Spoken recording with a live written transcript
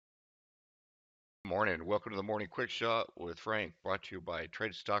Morning. Welcome to the Morning Quick Shot with Frank, brought to you by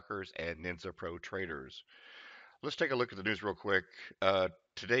Trade Stockers and ninZa Pro Traders. Let's take a look at the news real quick.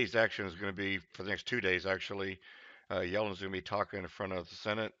 Today's action is going to be for the next 2 days, actually. Yellen's going to be talking in front of the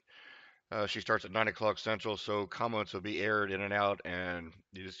Senate. She starts at 9 o'clock Central, so comments will be aired in and out, and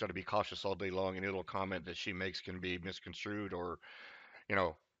you just got to be cautious all day long. Any little comment that she makes can be misconstrued or, you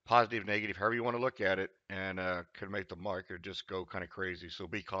know, positive, negative, however you want to look at it, and could make the market just go kind of crazy. So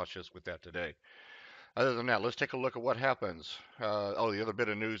be cautious with that today. Other than that, let's take a look at what happens. The other bit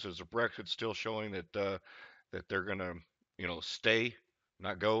of news is the Brexit still showing that they're going to, stay,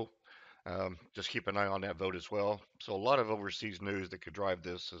 not go. Just keep an eye on that vote as well. So a lot of overseas news that could drive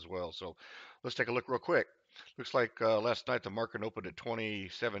this as well. So let's take a look real quick. Looks like last night the market opened at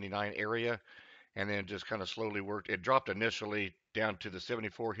 2079 area and then just kind of slowly worked. It dropped initially down to the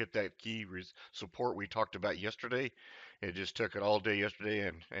 74, hit that key support we talked about yesterday. It just took it all day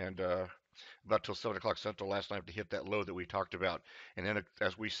yesterday and about till 7 o'clock Central last night to hit that low that we talked about. And then,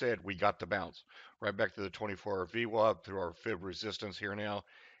 as we said, we got the bounce right back to the 24-hour VWAP through our fib resistance here now.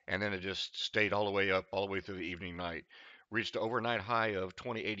 And then it just stayed all the way up, all the way through the evening night. Reached an overnight high of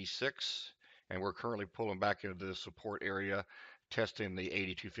 2086, and we're currently pulling back into the support area, testing the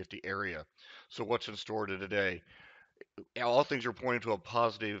 8250 area. So, what's in store today? All things are pointing to a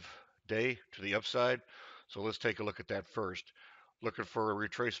positive day to the upside. So let's take a look at that first. Looking for a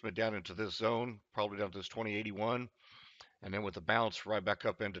retracement down into this zone, probably down to this 2081, and then with the bounce right back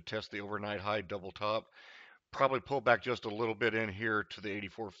up in to test the overnight high double top. Probably pull back just a little bit in here to the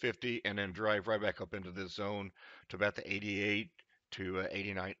 8450 and then drive right back up into this zone to about the 88 to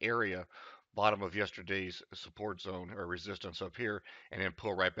 89 area, bottom of yesterday's support zone or resistance up here, and then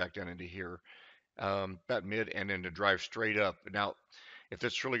pull right back down into here, about mid, and then to drive straight up. Now, if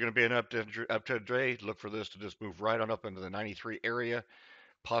it's really going to be an up to today, look for this to just move right on up into the 93 area,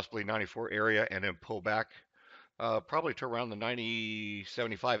 possibly 94 area, and then pull back probably to around the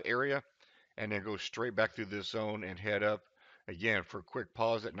 90-75 area, and then go straight back through this zone and head up again for a quick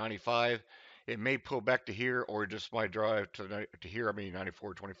pause at 95. It may pull back to here, or it just might drive to here. I mean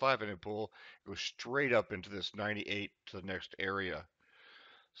 94.25, and then go straight up into this 98 to the next area.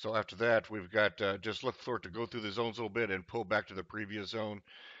 So after that, we've got just look for it to go through the zones a little bit and pull back to the previous zone.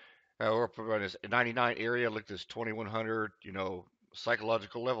 We're up around this 99 area. Look, this 2100,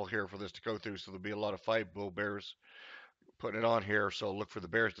 psychological level here for this to go through. So there'll be a lot of fight bull bears putting it on here. So look for the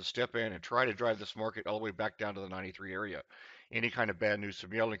bears to step in and try to drive this market all the way back down to the 93 area. Any kind of bad news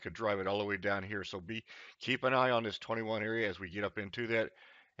from yelling could drive it all the way down here. So keep an eye on this 21 area as we get up into that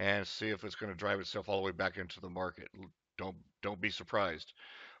and see if it's going to drive itself all the way back into the market. Don't be surprised.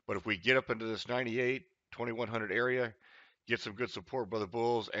 But if we get up into this 98, 2100 area, get some good support by the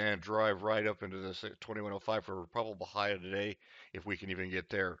bulls, and drive right up into this 2105 for a probable high of today, if we can even get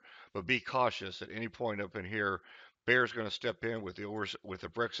there. But be cautious at any point up in here. Bear's going to step in with the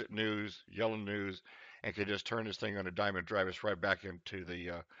Brexit news, yellow news, and can just turn this thing on a dime and drive us right back into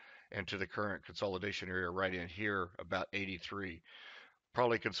the current consolidation area right in here, about 83.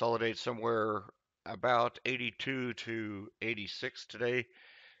 Probably consolidate somewhere about 82 to 86 today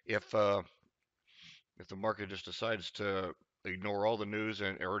if if the market just decides to ignore all the news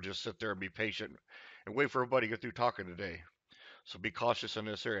and or just sit there and be patient and wait for everybody to get through talking today. So be cautious in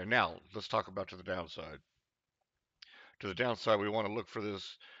this area. Now let's talk about to the downside. To the downside, we want to look for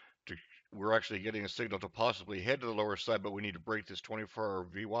this. To, we're actually getting a signal to possibly head to the lower side, but we need to break this 24-hour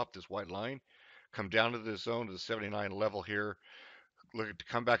VWAP, this white line, come down to this zone to the 79 level here. Look to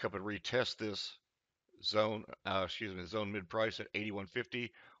come back up and retest this zone. Zone mid price at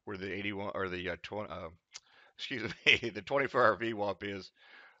 8150, where the 81 or the 20, excuse me, the 24-hour VWAP is.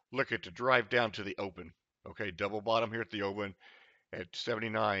 Look at to drive down to the open. Okay, double bottom here at the open at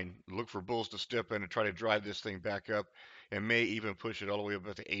 79. Look for bulls to step in and try to drive this thing back up and may even push it all the way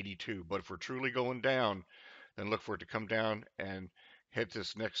up to 82. But if we're truly going down, then look for it to come down and hit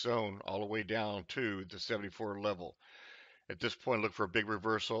this next zone all the way down to the 74 level. At this point, look for a big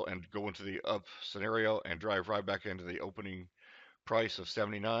reversal and go into the up scenario and drive right back into the opening price of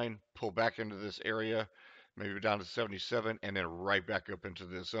 79, pull back into this area, maybe down to 77, and then right back up into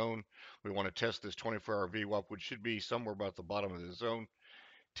this zone. We want to test this 24-hour VWAP, which should be somewhere about the bottom of the zone.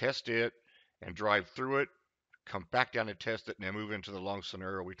 Test it and drive through it, come back down and test it, and then move into the long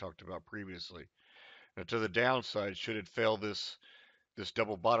scenario we talked about previously. Now to the downside, should it fail this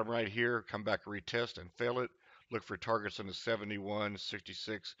double bottom right here, come back retest and fail it, look for targets in the 71,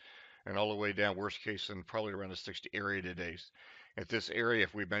 66, and all the way down, worst case, and probably around the 60 area today. At this area,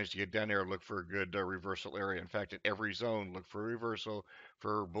 if we manage to get down there, look for a good reversal area. In fact, at every zone, look for a reversal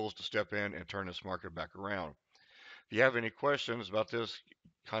for bulls to step in and turn this market back around. If you have any questions about this,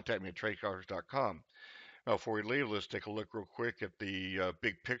 contact me at tradestalkers.com. Now, before we leave, let's take a look real quick at the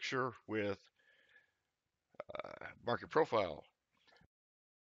big picture with market profile.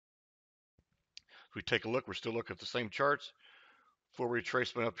 If we take a look, we're still looking at the same charts. Full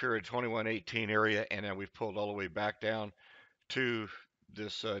retracement up here at 2118 area, and then we've pulled all the way back down to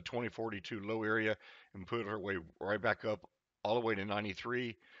this 2042 low area and put our way right back up all the way to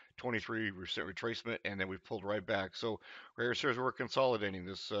 93, 23% retracement, and then we've pulled right back. So right here, we're consolidating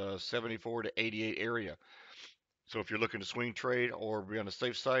this 74 to 88 area. So if you're looking to swing trade or be on the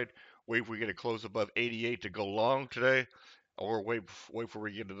safe side, wait for we get a close above 88 to go long today, or wait for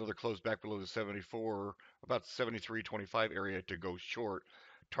we get another close back below the 74, about 73.25 area to go short.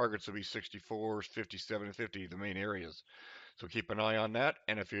 Targets will be 64, 57, and 50, the main areas. So keep an eye on that.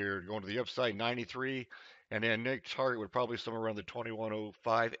 And if you're going to the upside, 93, and then next target would probably somewhere around the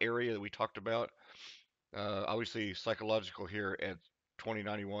 2105 area that we talked about. Obviously psychological here at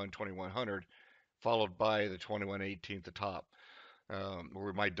 2091, 2100, followed by the 2118 at the top, where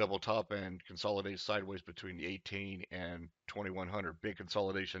we might double top and consolidate sideways between the 18 and 2100. Big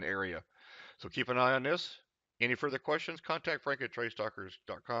consolidation area. So keep an eye on this. Any further questions? Contact Frank at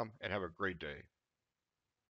tradestalkers.com and have a great day.